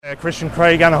Christian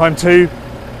Craig, Anaheim 2.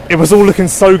 It was all looking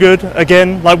so good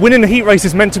again. Like, winning the heat race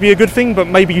is meant to be a good thing, but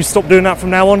maybe you stop doing that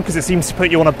from now on because it seems to put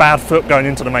you on a bad foot going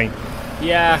into the main.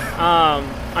 Yeah,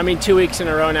 2 weeks in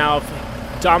a row now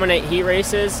of dominate heat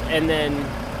races and then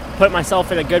put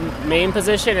myself in a good main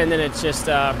position, and then it's just,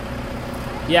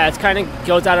 it kind of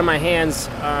goes out of my hands.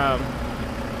 I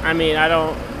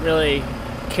don't really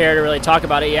care to really talk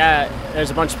about it. Yeah, there's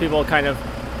a bunch of people kind of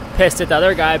pissed at the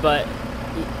other guy, but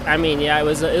it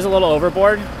was a little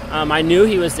overboard. I knew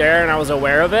he was there and I was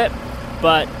aware of it,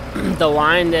 but the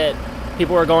line that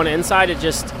people were going inside,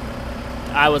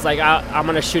 I was like, I'm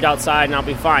going to shoot outside and I'll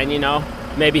be fine,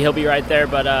 Maybe he'll be right there,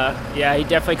 but he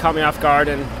definitely caught me off guard,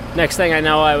 and next thing I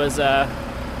know, I was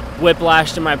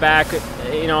whiplashed in my back,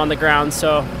 on the ground.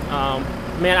 So,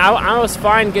 I was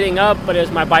fine getting up, but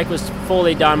my bike was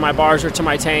fully done. My bars were to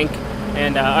my tank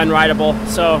and unrideable.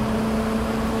 So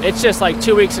it's just like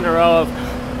 2 weeks in a row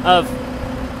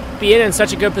of being in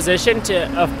such a good position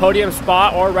to a podium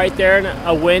spot or right there and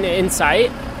a win in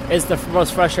sight is the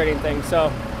most frustrating thing.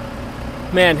 So,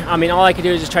 all I can do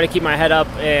is just try to keep my head up,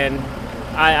 and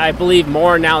I believe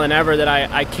more now than ever that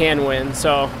I can win.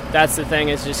 So that's the thing,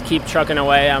 is just keep trucking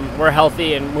away. We're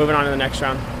healthy and moving on to the next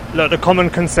round. Look, the common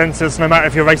consensus, no matter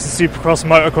if you're racing Supercross,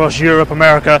 Motocross, Europe,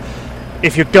 America,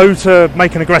 if you go to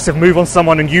make an aggressive move on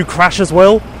someone and you crash as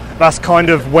well, that's kind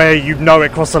of where you know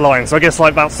it crossed the line. So I guess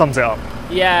that sums it up.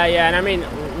 Yeah,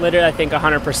 and literally I think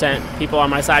 100% people on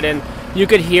my side, and you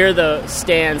could hear the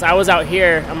stands. I was out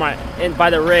here by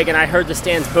the rig, and I heard the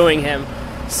stands booing him.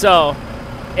 So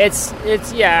it's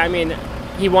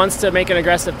he wants to make an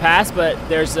aggressive pass, but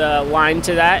there's a line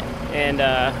to that, and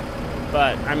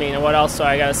what else do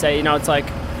I gotta say? It's like,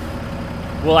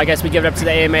 well, I guess we give it up to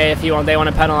the AMA if they want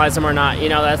to penalize him or not.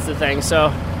 That's the thing.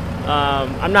 So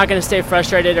I'm not gonna stay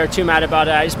frustrated or too mad about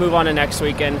it. I just move on to next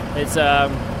weekend.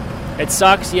 It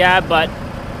sucks, but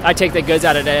I take the goods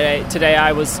out of it. Today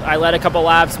I led a couple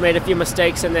laps, made a few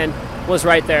mistakes, and then was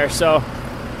right there. So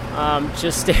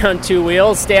just stay on two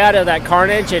wheels, stay out of that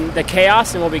carnage and the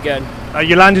chaos, and we'll be good.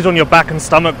 You landed on your back and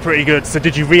stomach pretty good. So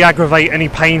did you re-aggravate any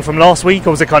pain from last week,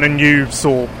 or was it kind of new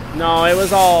sore? No, it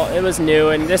was new,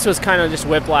 and this was kind of just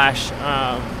whiplash.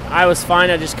 I was fine.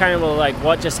 I just kind of was like,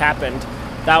 what just happened?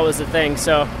 That was the thing.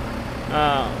 So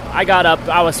I got up.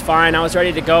 I was fine. I was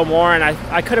ready to go more, and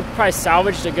I could have probably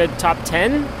salvaged a good top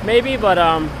 10 maybe, but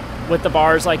with the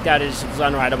bars like that, it just was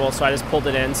unrideable, so I just pulled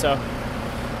it in. So,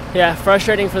 yeah,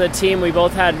 frustrating for the team. We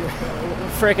both had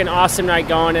freaking awesome night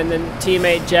going, and then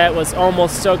teammate Jet was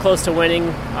almost so close to winning.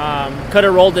 Could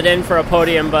have rolled it in for a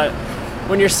podium, but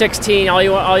when you're 16,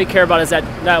 all you care about is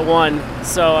that one.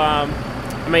 So,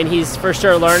 he's for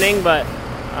sure learning, but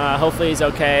hopefully he's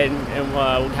okay, and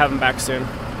we'll have him back soon.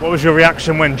 What was your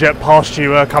reaction when Jet passed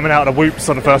you coming out of the whoops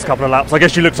on the first couple of laps? I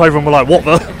guess you looked over and were like, what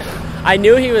the? I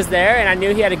knew he was there, and I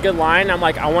knew he had a good line. I'm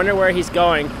like, I wonder where he's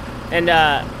going. And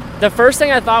the first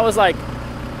thing I thought was, like,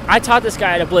 I taught this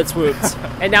guy how to blitz whoops,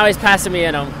 and now he's passing me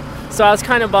in them. So I was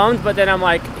kind of bummed, but then I'm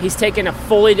like, he's taking a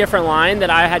fully different line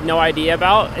that I had no idea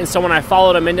about. And so when I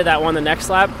followed him into that one the next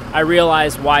lap, I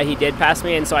realized why he did pass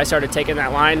me, and so I started taking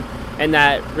that line, and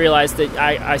that realized that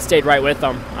I stayed right with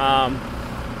him.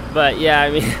 But, yeah,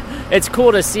 it's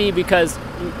cool to see because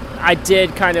I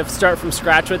did kind of start from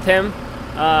scratch with him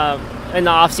in the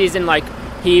off-season. Like,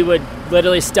 he would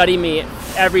literally study me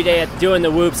every day at doing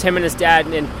the whoops, him and his dad,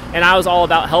 and I was all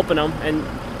about helping him, and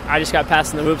I just got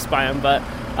passed in the whoops by him. But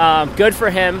good for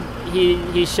him.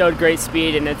 He showed great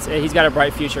speed, and he's got a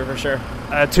bright future for sure.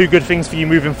 Two good things for you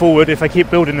moving forward. If they keep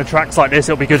building the tracks like this,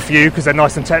 it'll be good for you because they're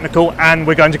nice and technical, and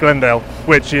we're going to Glendale,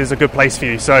 which is a good place for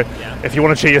you. So If you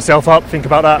want to cheer yourself up, think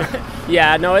about that.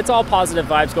 Yeah, no, it's all positive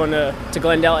vibes going to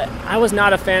Glendale. I was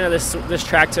not a fan of this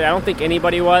track today. I don't think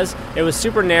anybody was. It was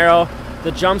super narrow.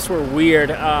 The jumps were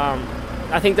weird.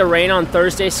 I think the rain on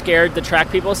Thursday scared the track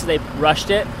people, so they rushed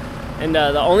it. And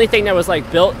the only thing that was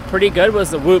built pretty good was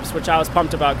the whoops, which I was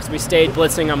pumped about because we stayed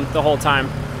blitzing them the whole time.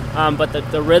 But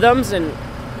the rhythms and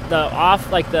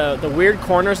the weird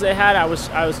corners they had, I was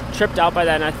tripped out by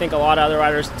that, and I think a lot of other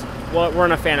riders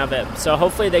weren't a fan of it. So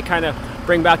hopefully they kind of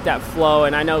bring back that flow,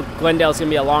 and I know Glendale's going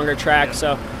to be a longer track,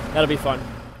 so that'll be fun.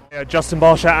 Yeah, Justin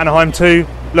Barcia, Anaheim 2.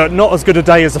 Look, not as good a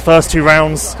day as the first two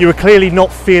rounds. You were clearly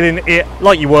not feeling it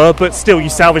like you were, but still you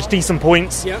salvaged decent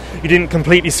points. Yep. You didn't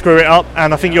completely screw it up,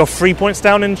 and I think you're 3 points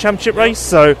down in the championship race,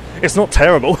 so it's not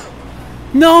terrible.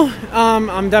 No,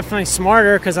 I'm definitely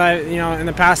smarter because in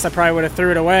the past I probably would have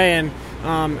threw it away, and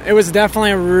it was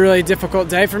definitely a really difficult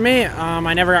day for me.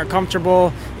 I never got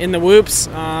comfortable in the whoops.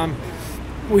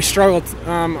 We struggled.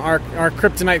 Our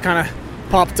kryptonite kind of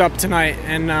popped up tonight,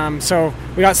 and so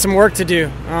we got some work to do.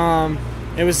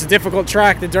 it was a difficult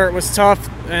track. The dirt was tough,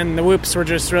 and the whoops were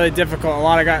just really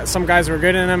difficult. Some guys were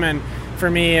good in them, and for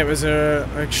me, it was an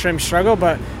extreme struggle.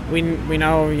 But we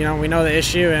know the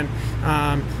issue, and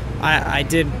I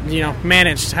did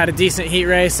managed, had a decent heat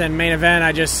race and main event.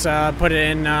 I just put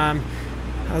it in.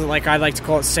 I like to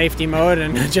call it safety mode,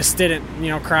 and just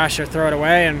didn't crash or throw it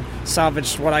away, and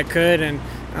salvaged what I could, and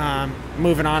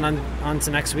moving on to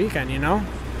next weekend.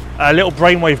 A little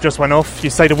brainwave just went off.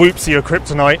 You say the whoops are your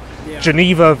kryptonite. Yeah.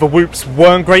 Geneva, the whoops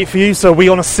weren't great for you, so are we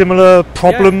on a similar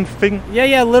problem thing?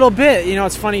 Yeah, a little bit.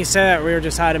 It's funny you say that. We were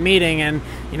just had a meeting, and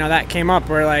that came up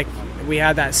where we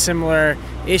had that similar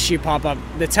issue pop up.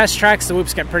 The test tracks, the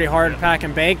whoops get pretty hard to pack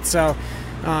and baked, so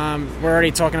we're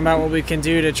already talking about what we can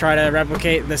do to try to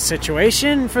replicate the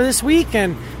situation for this week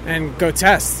and go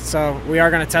test. So we are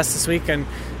going to test this week and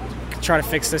try to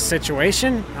fix this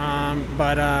situation.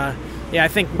 I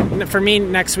think for me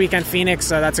next weekend, Phoenix,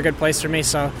 that's a good place for me.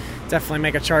 So definitely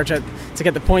make a charge to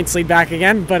get the points lead back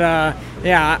again. But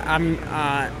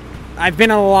I've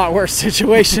been in a lot worse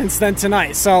situations than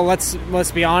tonight. So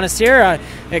let's be honest here.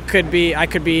 I could be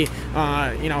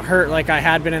hurt like I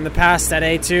had been in the past at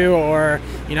A2, or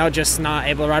just not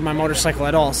able to ride my motorcycle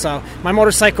at all. So my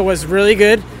motorcycle was really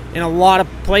good in a lot of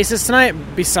places tonight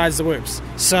besides the whoops.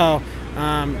 So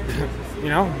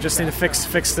just need to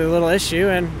fix the little issue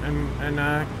and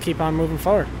keep on moving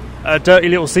forward. A dirty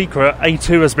little secret,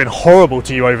 A2 has been horrible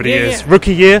to you over the years. Yeah.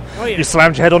 Rookie year, You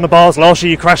slammed your head on the bars. Last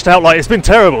year you crashed out. It's been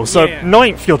terrible. So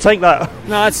ninth, you'll take that.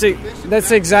 No,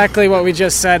 that's exactly what we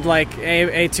just said.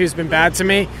 A2's been bad to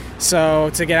me.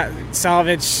 So to get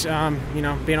salvage,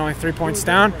 being only 3 points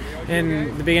down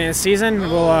in the beginning of the season,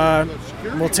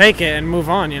 we'll take it and move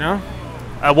on.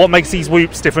 What makes these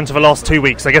whoops different to the last 2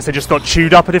 weeks? I guess they just got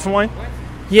chewed up a different way?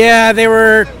 Yeah, they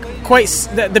were quite...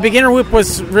 The beginner whoop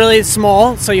was really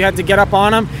small, so you had to get up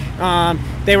on them.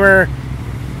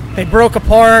 They broke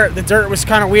apart. The dirt was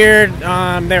kind of weird.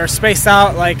 They were spaced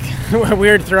out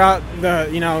weird throughout the...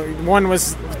 one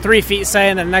was 3 feet, say,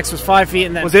 and then the next was 5 feet.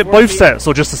 And then was it both sets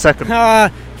or just the second?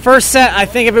 First set, I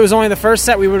think if it was only the first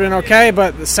set, we would have been okay,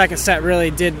 but the second set really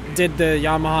did the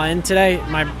Yamaha in today.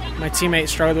 My teammate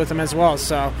struggled with them as well.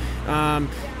 So,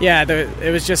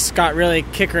 it was just got really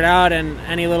kickered out, and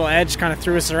any little edge kind of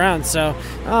threw us around. So,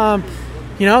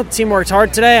 team worked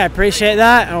hard today. I appreciate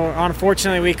that.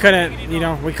 Unfortunately, we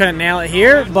couldn't nail it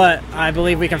here, but I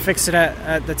believe we can fix it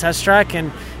at the test track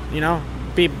and,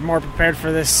 be more prepared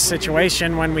for this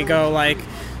situation when we go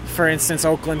for instance,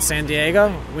 Oakland, San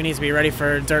Diego. We need to be ready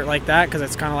for dirt like that because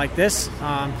it's kind of like this.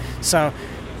 So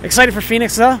excited for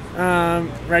Phoenix, though.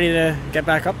 Ready to get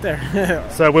back up there.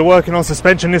 So we're working on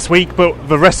suspension this week, but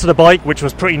the rest of the bike, which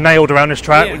was pretty nailed around this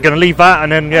track, we're going to leave that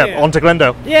and then, on to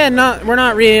Glendale. Yeah, we're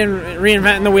not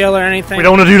reinventing the wheel or anything. We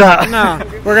don't want to do that. No,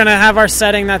 we're going to have our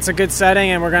setting. That's a good setting,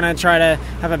 and we're going to try to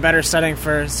have a better setting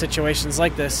for situations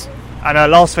like this.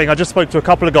 And last thing, I just spoke to a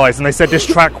couple of guys, and they said this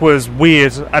track was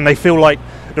weird, and they feel like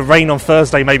the rain on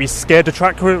Thursday maybe scared the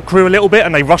track crew a little bit,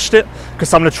 and they rushed it because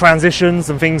some of the transitions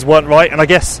and things weren't right. And I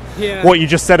guess what you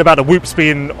just said about the whoops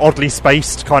being oddly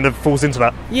spaced kind of falls into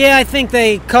that. Yeah, I think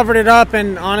they covered it up,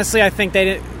 and honestly, I think they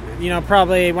didn't.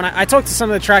 Probably when I talked to some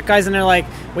of the track guys, and they're like,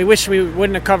 we wish we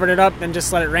wouldn't have covered it up and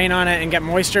just let it rain on it and get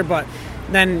moisture, but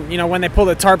then when they pulled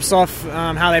the tarps off,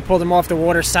 how they pulled them off, the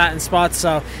water sat in spots.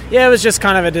 So it was just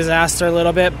kind of a disaster a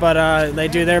little bit, but they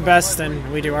do their best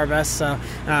and we do our best. So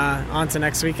on to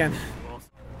next weekend.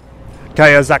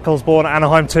 Okay, Zach Osborne,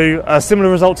 Anaheim 2. Similar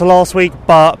result to last week,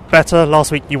 but better.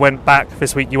 Last week you went back,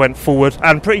 this week you went forward,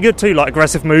 and pretty good too,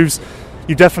 aggressive moves.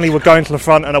 You definitely were going to the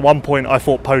front, and at one point I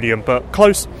thought podium, but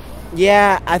close.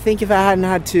 Yeah, I think if I hadn't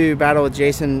had to battle with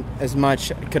Jason as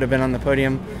much, I could have been on the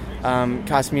podium.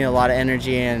 Cost me a lot of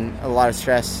energy and a lot of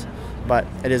stress, but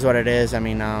it is what it is.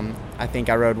 I think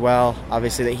I rode well.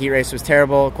 Obviously the heat race was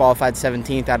terrible, qualified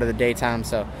 17th out of the daytime,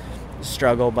 so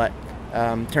struggle, but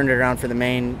turned it around for the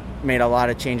main, made a lot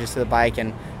of changes to the bike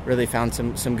and really found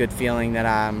some good feeling that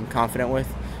I'm confident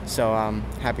with. So I'm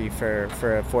happy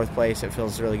for a fourth place. It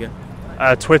feels really good.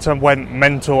 Twitter went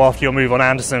mental after your move on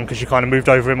Anderson because you kind of moved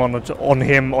over him on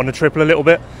the triple a little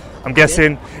bit. I'm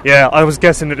guessing, I was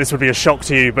guessing that this would be a shock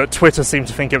to you, but Twitter seemed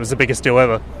to think it was the biggest deal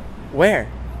ever. Where?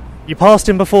 You passed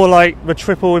him before, the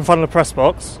triple in front of the press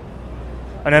box,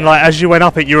 and then, as you went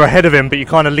up it, you were ahead of him, but you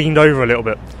kind of leaned over a little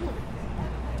bit.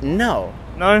 No?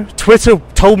 Twitter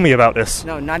told me about this.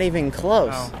 No, not even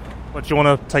close. Oh. What, do you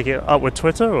want to take it up with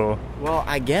Twitter, or? Well,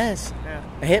 I guess.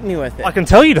 Hit me with it. I can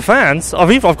tell you the fans.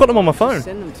 I've got them on my phone. Just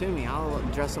send them to me. I'll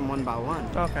address them one by one.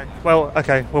 Okay. Well,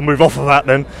 we'll move off of that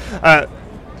then.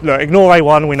 Look, ignore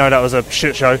A1. We know that was a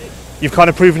shit show. You've kind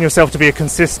of proven yourself to be a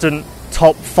consistent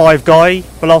top 5 guy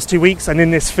the last 2 weeks, and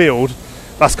in this field,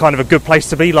 that's kind of a good place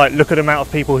to be. Like, look at the amount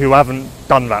of people who haven't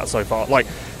done that so far. Like,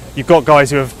 you've got guys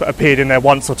who have appeared in there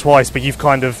once or twice, but you've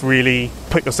kind of really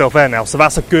put yourself there now. So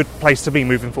that's a good place to be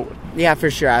moving forward. Yeah, for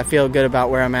sure. I feel good about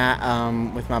where I'm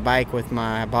at with my bike, with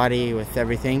my body, with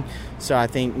everything. So I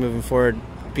think moving forward,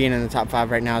 being in the top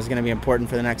 5 right now is going to be important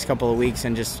for the next couple of weeks,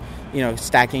 and just,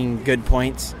 stacking good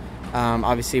points.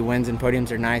 Obviously, wins and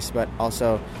podiums are nice, but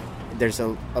also there's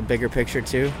a bigger picture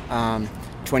too.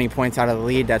 20 points out of the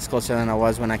lead, that's closer than I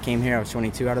was when I came here. I was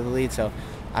 22 out of the lead, so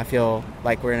I feel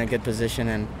like we're in a good position,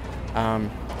 and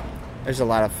there's a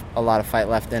lot of fight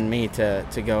left in me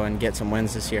to go and get some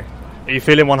wins this year. Are you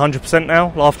feeling 100%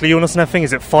 now after the illness and everything?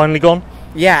 Is it finally gone?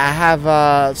 Yeah, I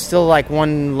have still like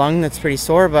one lung that's pretty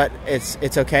sore, but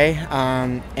it's okay.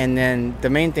 And then the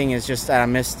main thing is just that I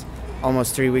missed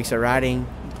almost 3 weeks of riding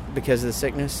because of the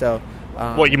sickness. So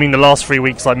what, you mean the last 3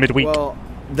 weeks, like midweek? Well,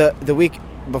 the week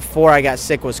before I got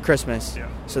sick was Christmas,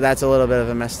 so that's a little bit of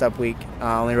a messed up week.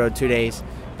 I only rode 2 days,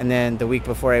 and then the week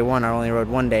before A1 I only rode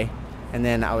 1 day, and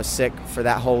then I was sick for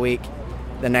that whole week.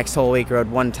 The next whole week I rode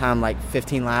one time, like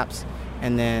 15 laps,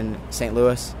 and then St.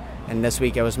 Louis, and this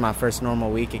week it was my first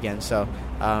normal week again. So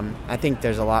I think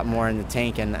there's a lot more in the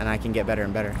tank, and I can get better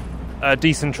and better. A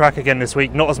decent track again this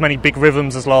week, not as many big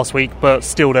rhythms as last week, but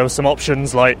still there were some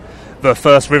options. Like the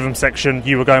first rhythm section,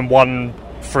 you were going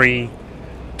 1-3,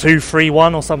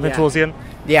 2-3-1 or something towards the end.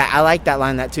 Yeah, I like that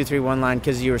line, that 2-3-1 line,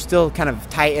 because you were still kind of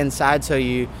tight inside, so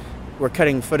you were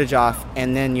cutting footage off,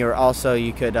 and then you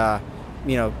could kind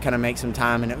of make some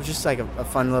time, and it was just like a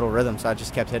fun little rhythm, so I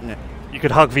just kept hitting it. You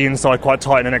could hug the inside quite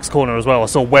tight in the next corner as well. I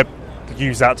saw Webb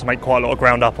use that to make quite a lot of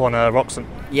ground up on Roxon.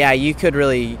 Yeah, you could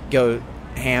really go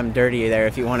ham dirty there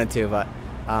if you wanted to, but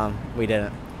we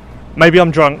didn't. Maybe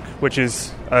I'm drunk, which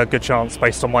is a good chance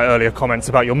based on my earlier comments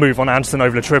about your move on Anderson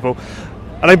over the triple.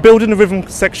 Are they building the rhythm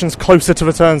sections closer to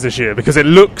the turns this year? Because it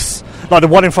looks like the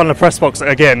one in front of the press box,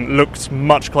 again, looked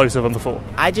much closer than before.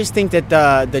 I just think that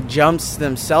the jumps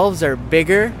themselves are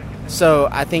bigger, so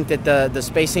I think that the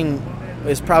spacing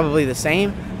is probably the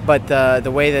same, but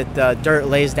the way that the dirt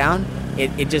lays down,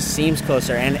 it just seems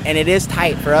closer, and it is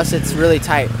tight. For us, it's really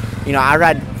tight. I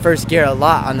ride first gear a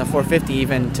lot on the 450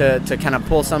 even to kind of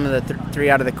pull some of the three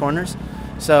out of the corners.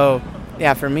 So,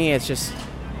 yeah, for me, it's just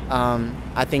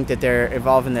I think that they're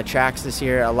evolving the tracks this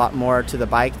year a lot more to the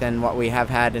bike than what we have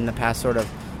had in the past sort of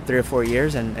 3 or 4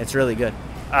 years, and it's really good.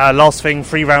 Last thing,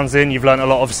 3 rounds in, you've learned a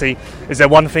lot, obviously. Is there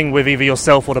one thing with either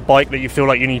yourself or the bike that you feel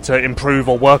like you need to improve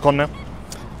or work on now?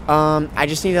 I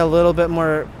just need a little bit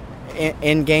more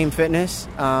in-game fitness,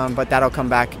 but that'll come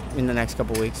back in the next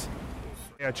couple weeks.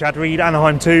 Yeah, Chad Reed,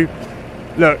 Anaheim 2.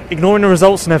 Look, ignoring the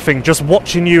results and everything, just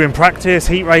watching you in practice,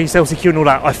 heat race, LCQ and all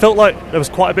that, I felt like there was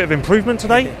quite a bit of improvement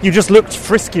today. You just looked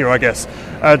friskier, I guess.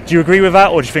 Do you agree with that,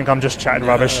 or do you think I'm just chatting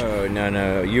rubbish?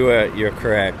 No. You're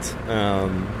correct.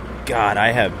 God,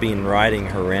 I have been riding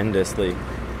horrendously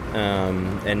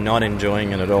and not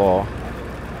enjoying it at all.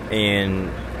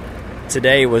 And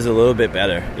today was a little bit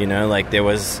better, like there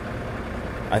was.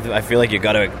 I feel like you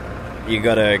gotta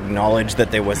acknowledge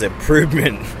that there was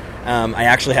improvement. I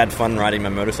actually had fun riding my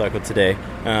motorcycle today.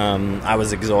 I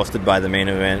was exhausted by the main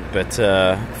event, but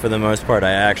for the most part,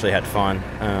 I actually had fun.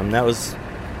 That was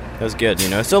good,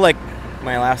 So like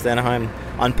my last Anaheim,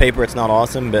 on paper it's not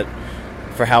awesome, but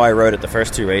for how I rode at the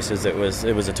first 2 races, it was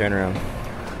a turnaround.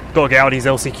 Got to get out of these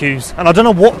LCQs, and I don't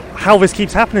know how this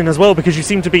keeps happening as well, because you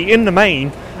seem to be in the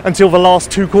main until the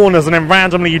last 2 corners, and then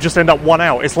randomly you just end up 1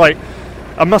 out. It's like,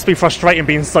 it must be frustrating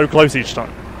being so close each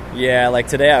time. Yeah, like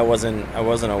today I wasn't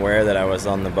aware that I was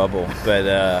on the bubble, but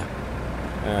I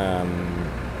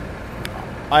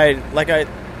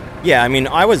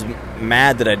was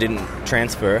mad that I didn't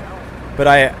transfer, but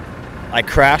I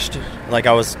crashed. Like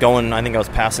I think I was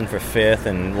passing for 5th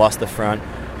and lost the front,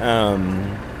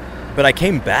 but I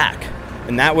came back,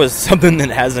 and that was something that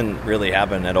hasn't really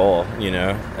happened at all,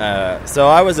 So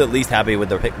I was at least happy with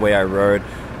the way I rode.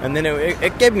 And then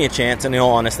it gave me a chance, and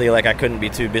honestly, like I couldn't be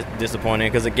too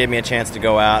disappointed because it gave me a chance to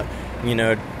go out,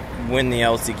 win the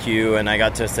LCQ, and I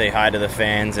got to say hi to the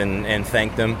fans and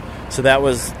thank them. So that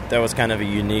was kind of a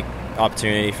unique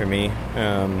opportunity for me.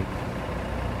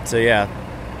 So yeah,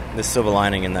 there's silver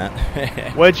lining in that.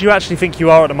 Where do you actually think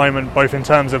you are at the moment, both in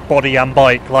terms of body and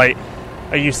bike? Like,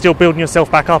 are you still building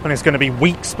yourself back up, and it's going to be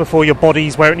weeks before your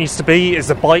body's where it needs to be? Is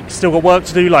the bike still got work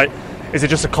to do? Like, is it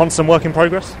just a constant work in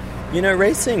progress?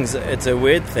 Racing's, it's a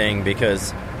weird thing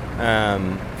because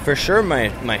for sure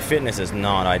my fitness is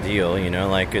not ideal,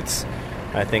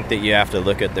 I think that you have to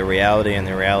look at the reality, and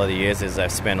the reality is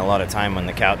I've spent a lot of time on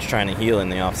the couch trying to heal in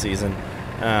the off season.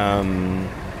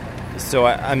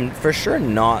 I'm for sure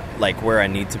not like where I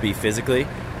need to be physically,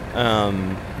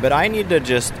 but I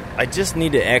just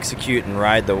need to execute and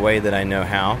ride the way that I know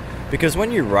how, because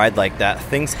when you ride like that,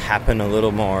 things happen a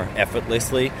little more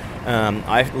effortlessly.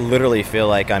 I literally feel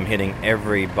like I'm hitting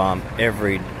every bump,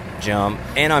 every jump,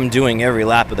 and I'm doing every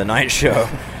lap of the night show.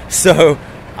 So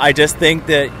I just think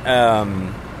that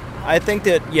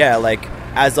like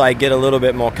as I get a little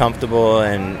bit more comfortable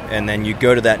and then you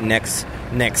go to that next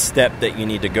step that you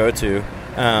need to go to,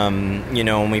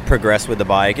 when we progress with the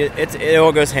bike, it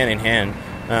all goes hand in hand.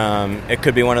 It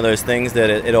could be one of those things that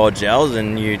it all gels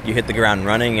and you hit the ground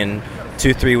running, and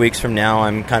 2-3 weeks from now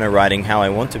I'm kind of riding how I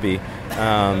want to be.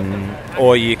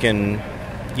 Or you can,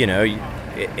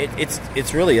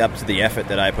 it's really up to the effort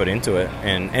that I put into it.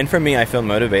 And for me, I feel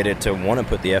motivated to want to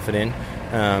put the effort in.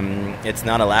 It's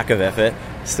not a lack of effort.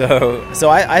 So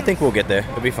I think we'll get there.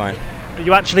 It'll be fine. Are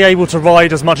you actually able to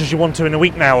ride as much as you want to in a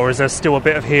week now, or is there still a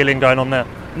bit of healing going on there?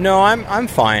 No, I'm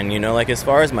fine. Like as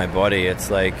far as my body,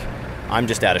 it's like I'm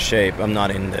just out of shape. I'm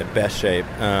not in the best shape.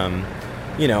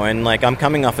 And like I'm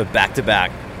coming off of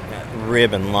back-to-back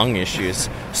rib and lung issues.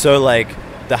 So like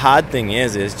the hard thing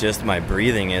is just my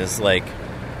breathing is like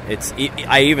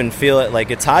I even feel it,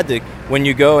 like it's hard to, when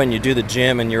you go and you do the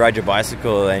gym and you ride your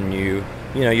bicycle and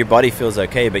your body feels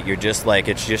okay, but you're just like,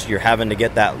 it's just you're having to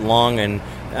get that lung and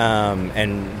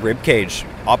rib cage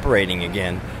operating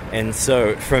again. And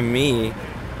so for me,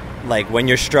 like when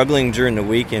you're struggling during the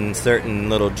week in certain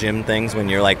little gym things, when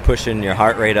you're like pushing your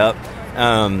heart rate up,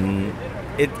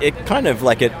 it kind of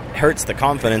like it hurts the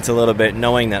confidence a little bit,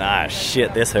 knowing that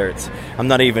shit, this hurts. I'm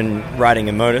not even riding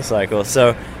a motorcycle.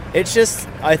 So it's just,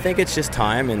 I think it's just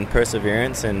time and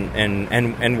perseverance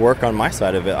and work on my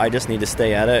side of it. I just need to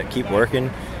stay at it, keep working,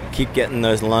 keep getting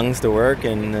those lungs to work,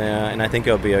 and I think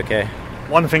it'll be okay.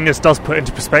 One thing this does put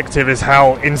into perspective is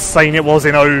how insane it was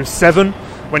in 2007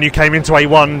 when you came into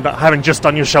A1, but having just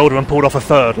done your shoulder and pulled off a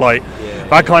third.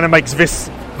 That kind of makes this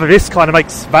kind of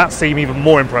makes that seem even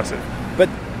more impressive.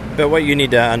 But what you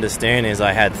need to understand is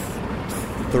I had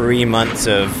 3 months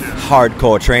of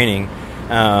hardcore training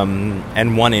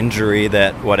and one injury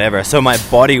that whatever. So my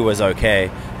body was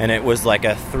okay, and it was like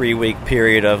a 3-week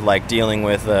period of like dealing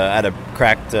with I had a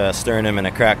cracked sternum and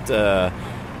a cracked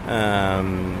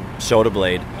shoulder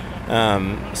blade.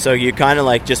 So you kind of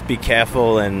like just be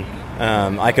careful, and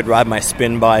I could ride my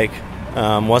spin bike,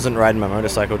 wasn't riding my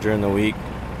motorcycle during the week.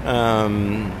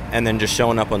 And then just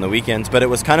showing up on the weekends. But it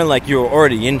was kind of like you were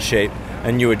already in shape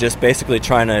and you were just basically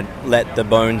trying to let the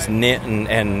bones knit and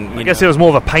I guess it was more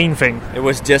of a pain thing. It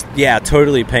was just,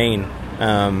 totally pain.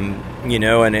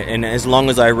 And as long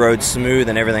as I rode smooth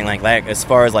and everything like that, as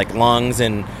far as like lungs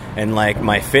and like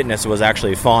my fitness was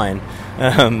actually fine.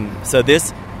 So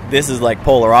this is like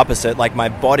polar opposite. Like my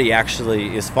body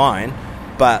actually is fine,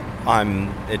 but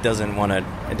it doesn't want to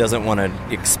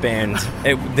expand.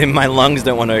 My lungs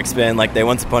don't want to expand like they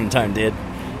once upon a time did.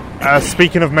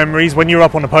 Speaking of memories, when you were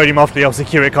up on the podium after the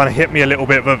LCQ, it kind of hit me a little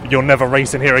bit that you're never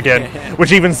racing here again,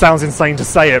 which even sounds insane to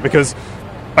say it, because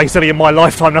basically in my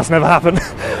lifetime that's never happened.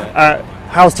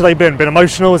 How's today been? Been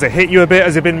emotional? Has it hit you a bit?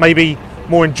 Has it been maybe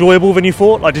more enjoyable than you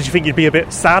thought? Like, did you think you'd be a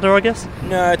bit sadder, I guess?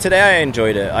 No, today I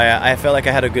enjoyed it. I felt like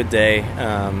I had a good day.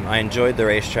 I enjoyed the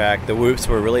racetrack. The whoops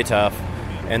were really tough.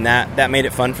 And that made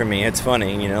it fun for me. It's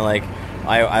funny, like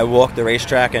I walked the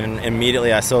racetrack and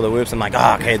immediately I saw the whoops. I'm like,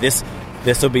 okay, this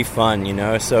will be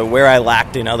fun, So where I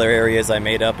lacked in other areas, I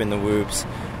made up in the whoops.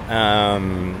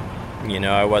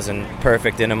 I wasn't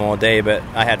perfect in them all day, but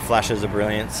I had flashes of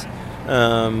brilliance.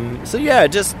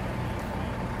 Just,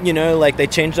 like they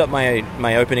changed up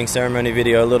my opening ceremony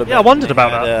video a little bit. Yeah, I wondered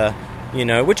about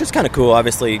that. Which is kind of cool.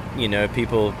 Obviously,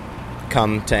 people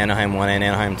come to Anaheim 1 and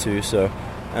Anaheim 2, so...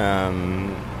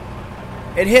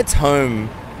 it hits home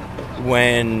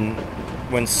when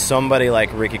somebody like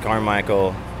Ricky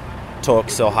Carmichael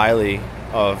talks so highly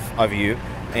of you,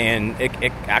 and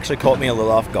it actually caught me a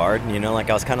little off guard. Like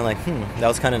I was kind of like, that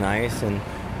was kind of nice, and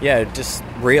just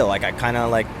real. Like I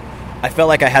felt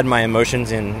like I had my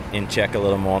emotions in check a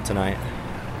little more tonight.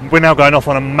 We're now going off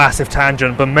on a massive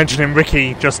tangent, but mentioning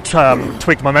Ricky just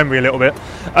tweaked my memory a little bit.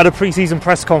 At a pre-season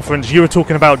press conference, you were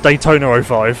talking about Daytona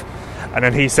 05. And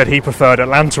then he said he preferred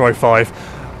Atlanta 05.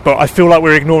 But I feel like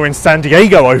we're ignoring San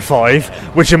Diego 05,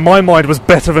 which in my mind was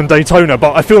better than Daytona.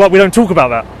 But I feel like we don't talk about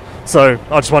that. So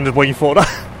I just wondered what you thought.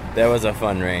 That was a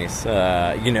fun race.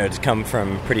 To come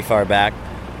from pretty far back.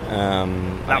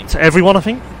 Lapped everyone, I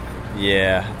think?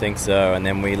 Yeah, I think so. And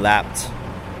then we lapped...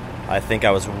 I think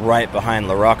I was right behind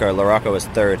LaRocco. LaRocco was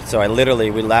third. So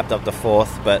we lapped up to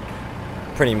fourth, but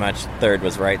pretty much third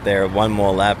was right there. One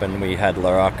more lap and we had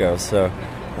LaRocco. So...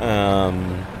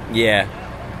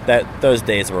 those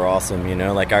days were awesome, you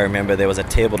know. Like, I remember there was a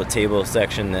table-to-table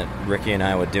section that Ricky and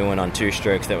I were doing on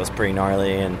two-strokes that was pretty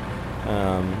gnarly, and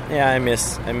I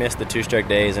miss the two-stroke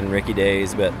days and Ricky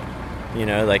days, but, you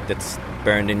know, like, that's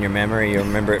burned in your memory. You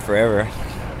remember it forever.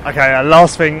 Okay,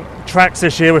 last thing, tracks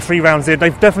this year with 3 rounds in,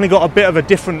 they've definitely got a bit of a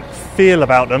different feel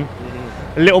about them.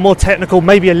 A little more technical,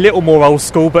 maybe a little more old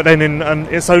school, but then in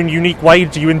its own unique way.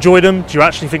 Do you enjoy them? Do you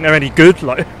actually think they're any good?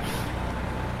 Like,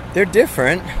 they're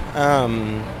different.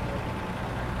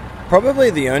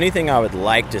 Probably the only thing I would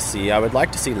like to see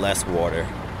less water.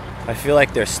 I feel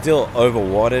like they're still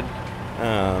overwatered.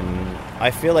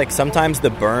 I feel like sometimes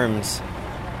the berms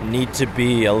need to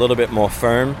be a little bit more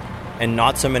firm and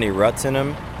not so many ruts in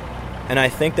them. And I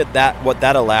think what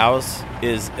that allows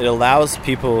is it allows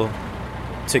people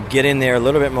to get in there a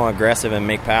little bit more aggressive and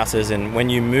make passes, and when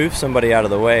you move somebody out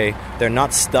of the way, they're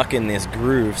not stuck in this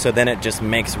groove, so then it just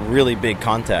makes really big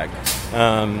contact.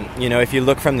 You know, if you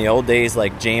look from the old days,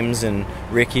 like James and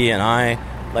Ricky and I,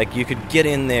 like, you could get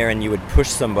in there and you would push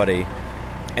somebody,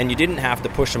 and you didn't have to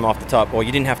push them off the top, or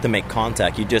you didn't have to make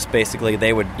contact. You just basically,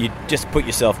 you just put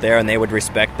yourself there, and they would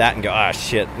respect that and go, ah,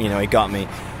 shit, you know, he got me.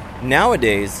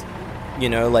 Nowadays, you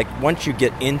know, like, once you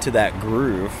get into that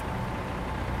groove,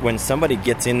 when somebody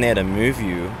gets in there to move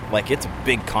you, like, it's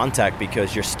big contact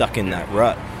because you're stuck in that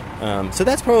rut. So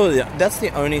that's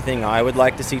the only thing I would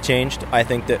like to see changed. I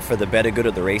think that for the better good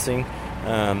of the racing,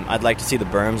 I'd like to see the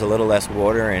berms a little less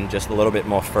water and just a little bit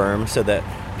more firm so that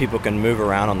people can move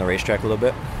around on the racetrack a little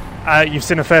bit. You've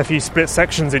seen a fair few split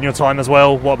sections in your time as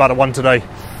well. What about the one today?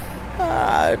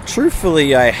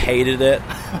 Truthfully, I hated it,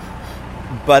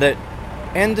 but it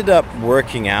ended up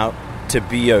working out to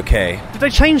be okay. Did they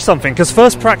change something? Because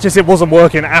first practice it wasn't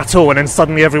working at all, and then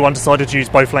suddenly everyone decided to use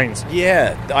both lanes.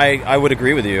 Yeah, I would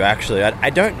agree with you, actually. I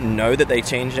don't know that they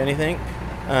changed anything,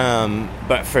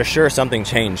 but for sure something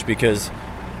changed, because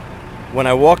when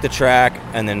I walked the track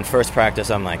and then first practice,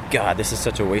 I'm like, God, this is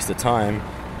such a waste of time.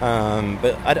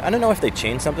 But I don't know if they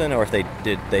changed something or if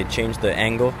they changed the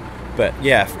angle. But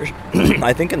yeah,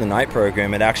 I think in the night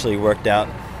program it actually worked out.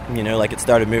 You know, like, it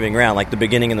started moving around. Like, the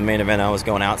beginning of the main event, I was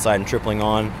going outside and tripling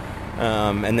on,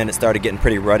 and then it started getting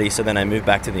pretty ruddy, so then I moved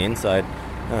back to the inside.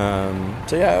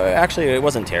 So yeah, actually, it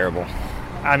wasn't terrible.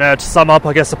 And to sum up,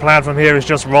 I guess the plan from here is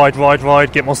just ride,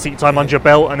 get more seat time under your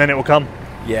belt, and then it will come.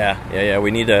 Yeah.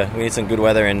 We need some good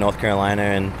weather in North Carolina,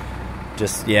 and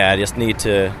I need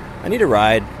to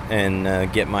ride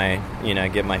and get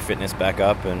my fitness back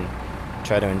up and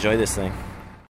try to enjoy this thing.